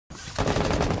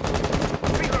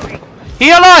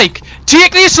Here, like,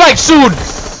 take this, like, soon.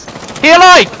 Here,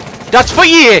 like, that's for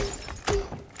you.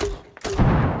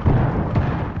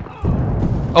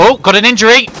 Oh, got an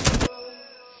injury.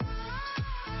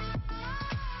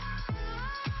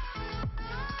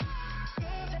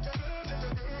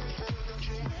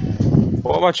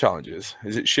 What are my challenges?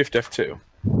 Is it Shift F2?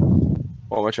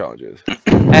 What are my challenges?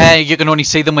 You can only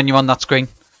see them when you're on that screen.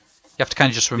 You have to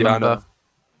kind of just remember.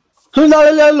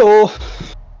 Yeah,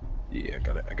 yeah,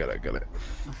 got it.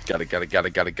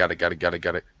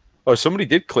 Oh, somebody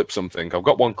did clip something. I've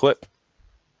got one clip.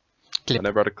 I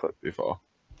never had a clip before.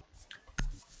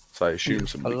 So I assume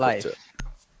somebody clipped it.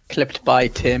 Clipped by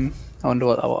Tim. I wonder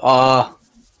what that was. Ah,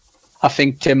 I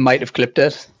think Tim might have clipped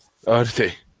it. Oh,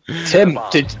 did he? Tim,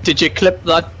 did you clip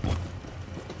that?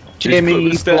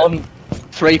 Jamie blonde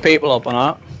 3 people up on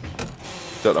that?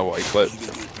 Don't know what he clipped.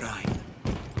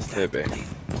 Maybe.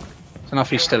 I don't know if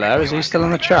he's still there. Is he still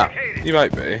in the chat? He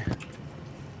might be.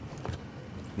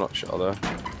 Not sure though.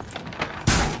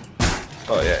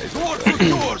 Oh yeah, he's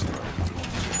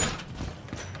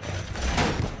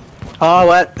Oh,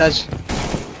 what? There's.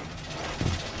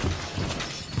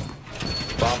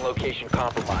 Bomb location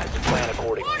compromised. Plan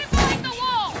accordingly.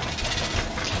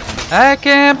 I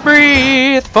can't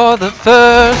breathe for the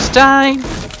first time.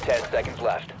 10 seconds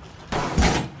left.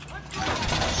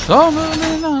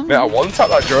 Mate, I want to tap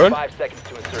that drone. 5 seconds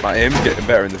to insert. My aim's getting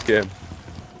better in this game.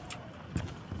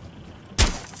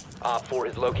 Op 4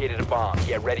 has located a bomb.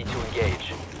 Get ready to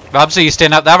engage. Babsy, you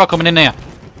staying out there or coming in here?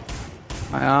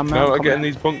 I am. No, I'm getting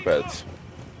these bunk beds.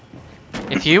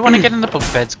 If you want to get in the bunk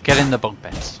beds, get in the bunk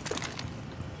beds.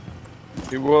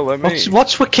 You will let me.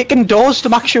 What's with kicking doors to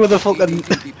make sure the fucking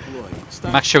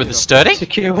Make sure with the sturdy.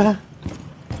 secure?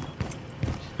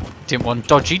 Didn't want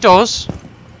dodgy doors.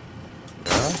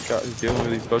 Yeah, got dealing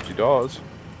with these dodgy doors.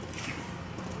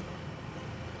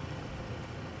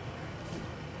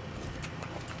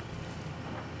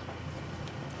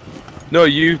 No,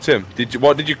 you, Tim.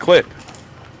 What did you clip?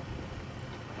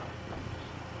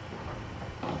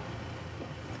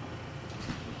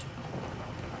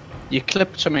 You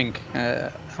clipped something,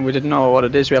 and we didn't know what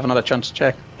it is. We haven't had a chance to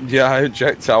check. Yeah, I haven't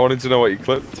checked. I wanted to know what you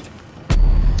clipped.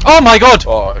 Oh my god!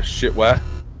 Oh shit, where?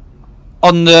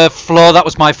 On the floor, that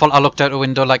was my fault. I looked out a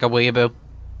window like a weeaboo.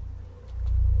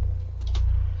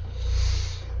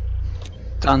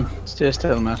 Dan, stay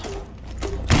still, mate.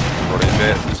 Run in,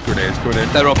 mate. There's grenades going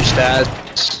in. They're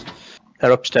upstairs.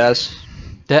 They're upstairs.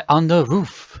 They're on the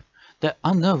roof. They're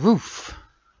on the roof.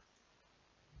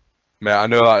 Mate, I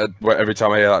know that every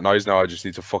time I hear that noise now, I just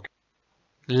need to fucking...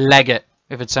 Leg it,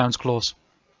 if it sounds close.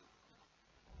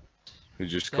 You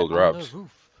just killed Rabs.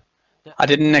 I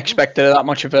didn't expect that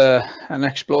much of an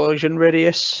explosion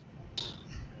radius.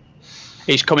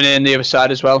 He's coming in the other side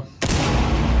as well.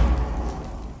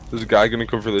 There's a guy gonna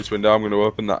come through this window. I'm gonna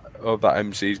open that. Oh, that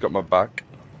MC's got my back.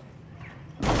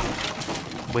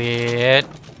 Weird.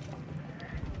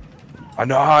 I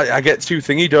know. I get too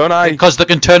thingy, don't I? Because they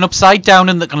can turn upside down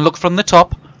and they can look from the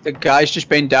top. The guy's just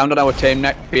been downed on our team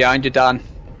net behind you, Dan.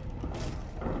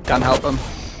 Dan, help him.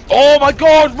 Oh my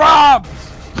God, Rabs!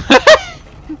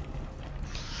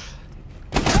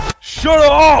 Shut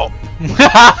up!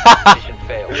 Mission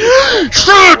failed.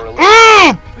 Shut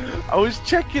up! I was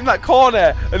checking that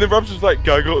corner, and then Rabs was like,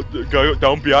 "Go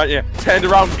down behind you." Turned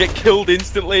around and get killed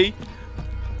instantly.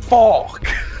 Fuck!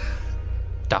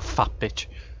 That fat bitch.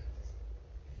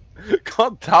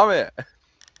 God damn it!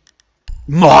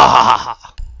 Mwah!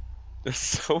 It's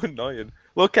so annoying.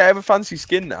 Look, I have a fancy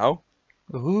skin now.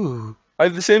 Ooh. I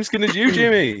have the same skin as you,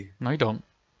 Jimmy. No, you don't.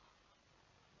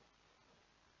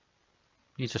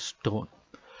 You just don't.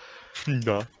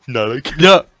 No, Nalik.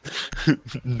 No.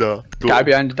 No. Guy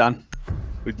behind you, Dan.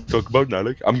 We talk about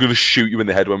Nalik. I'm gonna shoot you in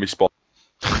the head when we spawn.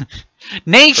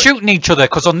 Nay shooting each other,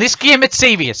 because on this game it's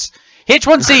serious.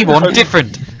 H1Z1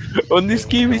 different. On this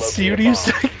game, it's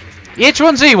serious.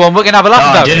 H1Z1 we're gonna have a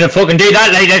laugh about. Didn't fucking do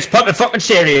that, lad. It's proper fucking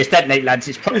serious, that night, lads.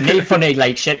 It's proper near funny,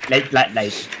 like shit, like that,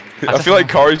 like. I feel like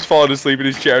Corey's falling asleep in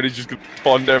his chair and he's just gonna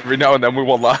spawn every now and then with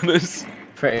one-liners.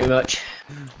 Pretty much.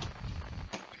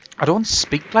 I don't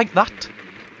speak like that.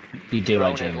 You do,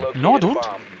 like Jamie. No, I don't.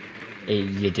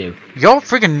 You do. You're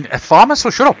friggin' a farmer, so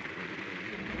shut up.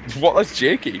 What? That's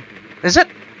Jakey. Is it?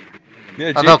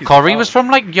 Yeah, I thought Corey was from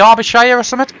like Derbyshire or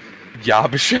something.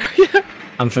 Derbyshire.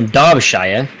 I'm from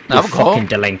Derbyshire. You fucking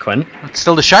delinquent. It's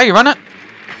still the Shire, isn't it?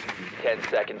 10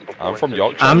 seconds before I'm from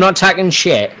Yorkshire. I'm not talking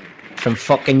shit from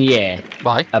fucking year.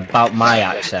 Why? About my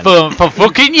accent. For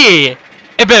fucking yeah.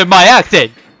 About my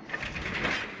accent.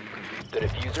 The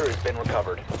diffuser has been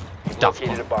recovered. You've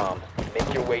located a bomb.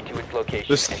 Make your way to its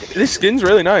location. This skin's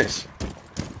really nice.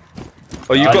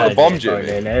 Oh, you've got the bomb, Jimmy.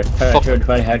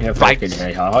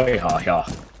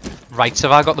 Right, so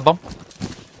have I got the bomb?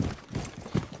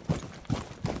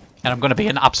 And I'm going to be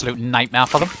an absolute nightmare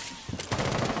for them.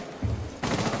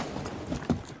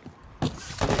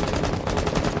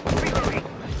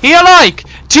 Here, like!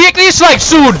 Take this, like,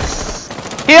 soon!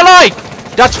 Here, like!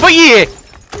 That's for you!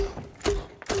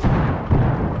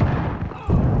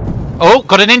 Oh,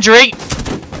 got an injury!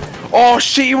 Oh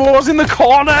shit, he was in the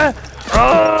corner!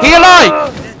 Here,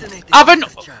 like! Haven't...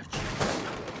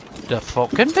 The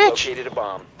fucking bitch! Located a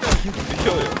bomb.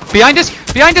 Behind us!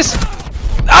 Behind us!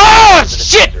 Oh,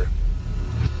 shit!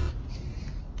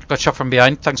 Got shot from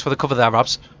behind. Thanks for the cover there,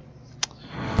 Rabs.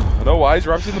 I know why, is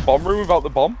Rabs in the bomb room without the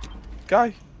bomb?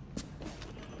 Guy.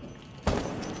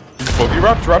 Above you,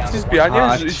 Rabs. Rabs is behind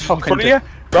you. He's in front of you.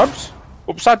 Rabs.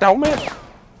 Upside down, mate.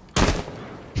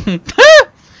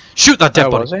 Shoot that dead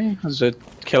Where body. was he? There's a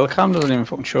kill cam, doesn't even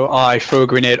fucking show. Oh, I threw a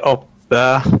grenade up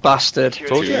there, bastard.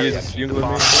 Told you he's younger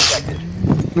than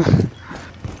me.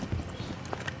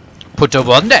 Put a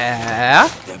one there.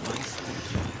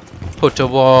 Put a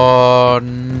one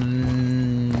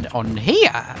on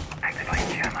here.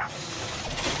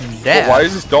 There. But why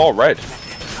is this door red? Do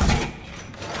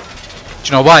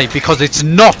you know why? Because it's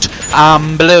not.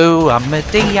 I'm blue, I'm a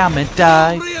D, I'm a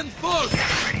die.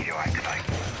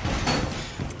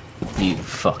 You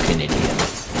fucking idiot.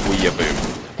 Weeaboo.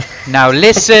 Now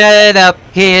listen up,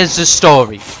 here's the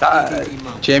story.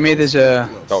 Jamie, there's a...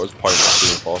 That was pointless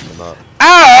reinforcing that.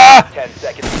 Ah! 10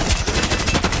 seconds.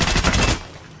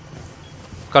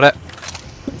 Got it.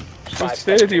 Just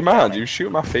stay to your man, you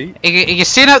shoot my feet. Are you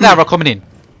staying out there or coming in?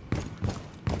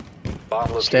 Bomb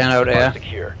location Staying out here.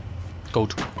 secure.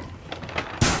 Good.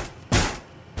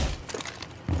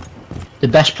 The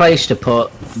best place to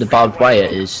put the barbed wire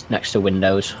is next to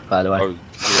windows, by the way. Oh,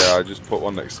 yeah, I just put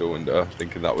one next to a window,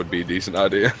 thinking that would be a decent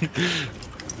idea.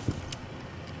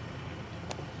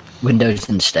 Windows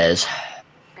and stairs.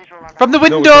 From the No, we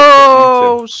don't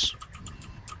windows!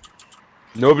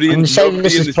 Nobody I'm in gonna say nobody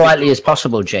this in as this politely as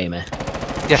possible, Jamie.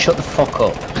 Yeah. Shut the fuck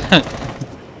up.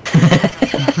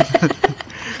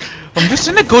 I'm just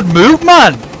in a good mood,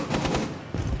 man.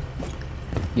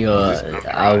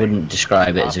 I wouldn't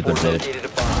describe it as a good mood. Located a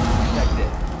bomb. Protect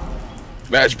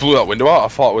it. Man, I just blew that window out. I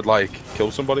thought it would like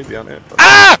kill somebody behind it. but-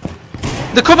 Ah!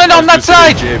 They're coming on that was gonna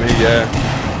side! say Jamie, yeah.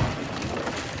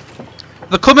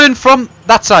 They're coming from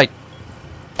that side.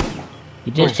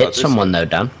 You did Oh, hit this someone though,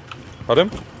 Dan. Pardon?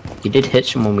 You did hit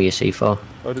someone with your C4.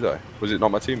 Oh, did I? Was it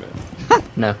not my teammate?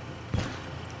 No.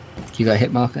 You got a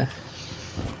hit marker?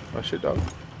 Oh shit, dog.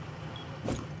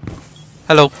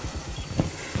 Hello.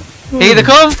 Here they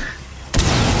come!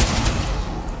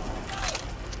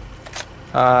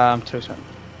 2 seconds.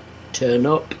 Turn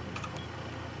up.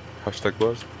 Hashtag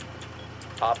buzz.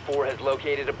 Op 4 has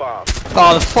located a bomb.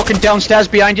 Oh, the fucking downstairs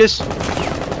behind us. Oh,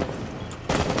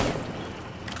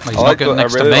 he's I, not like getting the, I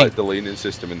next really to me. like the leaning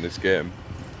system in this game.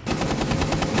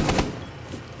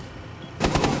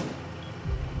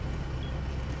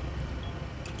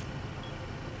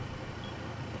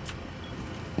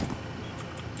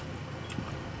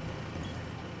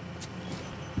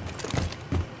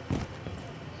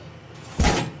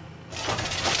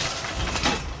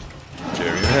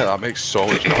 Jeremy, yeah, that makes so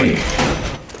much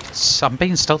noise. I'm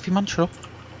being stealthy, man. Shut up.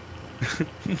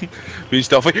 Be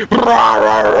stealthy.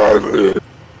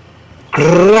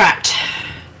 Grat.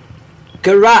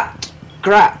 Grat.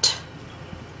 Grat.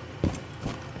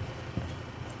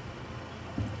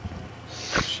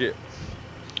 Shit.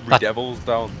 That- Devil's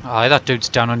down. Aye, that dude's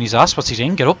down on his ass. What's he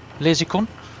doing? Get up, lazy cunt.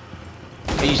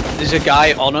 There's a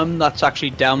guy on him that's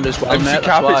actually downed as well, MC mate. That's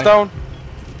Carpet's why. down.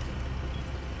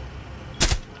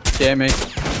 Jamie.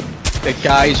 The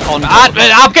guy's on.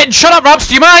 I'm getting shot at, Robs.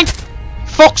 Do you mind?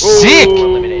 Fuck's sake!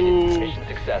 Eliminated. Mission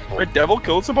successful. Red Devil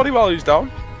killed somebody while he was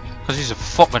down. Because he's a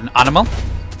fucking animal.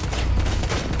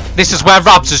 This is where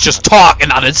Robs is just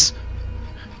talking at us.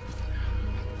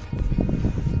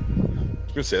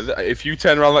 I was gonna say that if you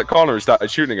turn around that corner and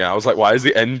started shooting it, I was like, why is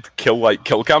the end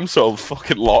kill cam so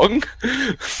fucking long?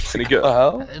 Can you get the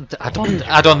hell? I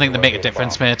don't think they make a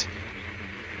difference, mate.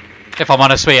 If I'm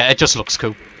honest with you, it just looks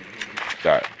cool.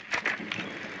 Alright,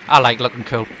 I like looking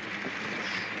cool.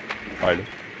 fine.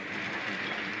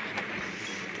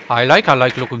 I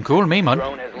like looking cool, me man.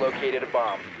 Drone has located a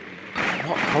bomb.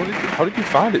 What? How did you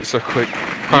find it so quick? You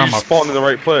Karma. just spawned in the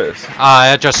right place.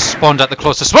 I just spawned at the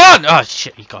closest one. Oh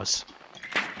shit, he goes.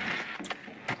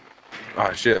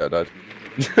 Ah shit, I died.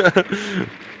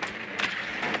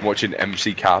 I'm watching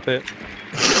MC Carpet.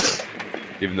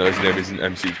 Even though his name isn't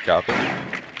MC Carpet.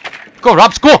 Go,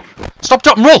 Robs, go! Stop,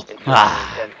 drop, and roll.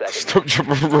 Ah, 10 seconds. Stop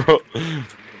jumping, bro.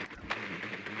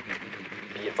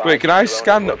 Be advised Wait, can I your drone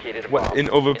scan has located a bomb. in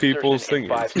other Insertion people's in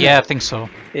 5 thingies? Yeah, I think so.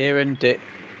 Here and it.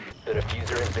 The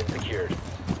diffuser has been secured.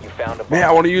 You found a bomb. Mate,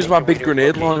 I want to use my Make your way big to grenade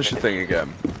its location launcher and thing defuse it.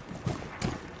 again.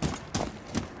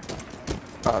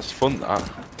 That's fun,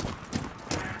 that.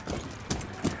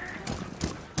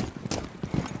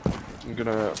 I'm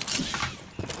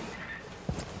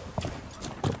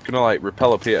gonna like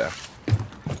rappel up here.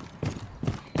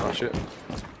 Oh shit.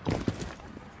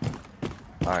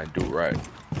 I do it right.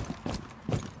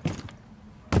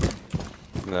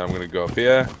 And then I'm gonna go up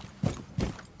here.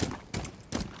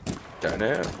 Down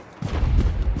here.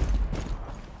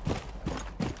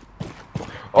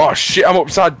 Oh shit, I'm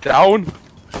upside down.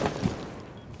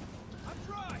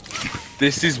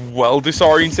 This is well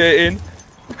disorientating.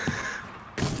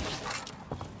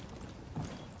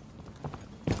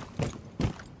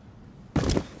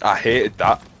 I hated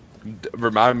that.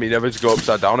 Remind me never to go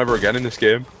upside down ever again in this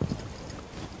game.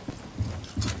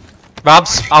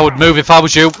 Rabs, I would move if I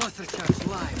was you.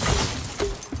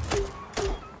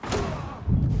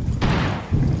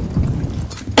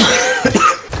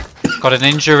 Got an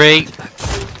injury.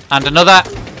 And another.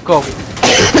 Go.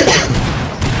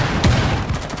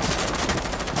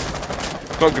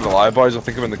 Not gonna lie, boys, I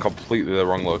think I'm in completely the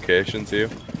wrong location to you.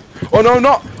 Oh no,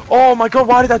 not! Oh my god,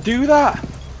 why did I do that?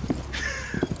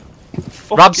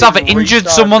 Rabs have Fucking injured retard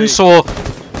someone, me. so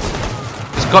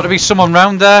there's got to be someone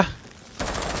round there.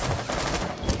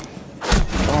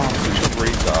 Oh, I'm such a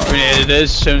retard. Grenade it is,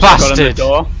 as soon as I got in the Bastard.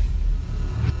 door.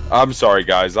 I'm sorry,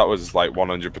 guys, that was like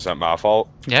 100% my fault.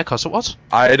 Yeah, of course it was.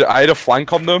 I had a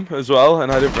flank on them as well,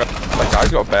 and I didn't. That guy's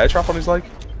got a bear trap on his leg.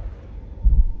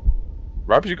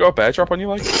 Rabs, you got a bear trap on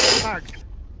your leg? Get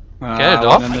it I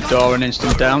off. went in the door and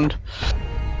instant downed.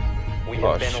 We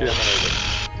Oh, have been shit. eliminated.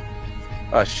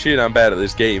 Ah shit, I'm bad at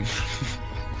this game.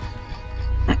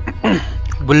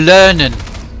 We're learning.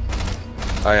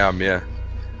 I am, yeah.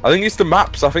 I think it's the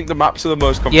maps. I think the maps are the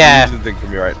most confusing Yeah. thing for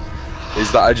me, right?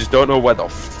 Is that I just don't know where the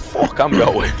fuck I'm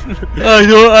going. I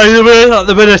know at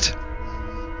the minute.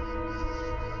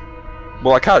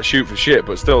 Well, I can't shoot for shit,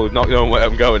 but still, not knowing where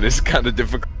I'm going is kind of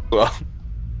difficult. Well,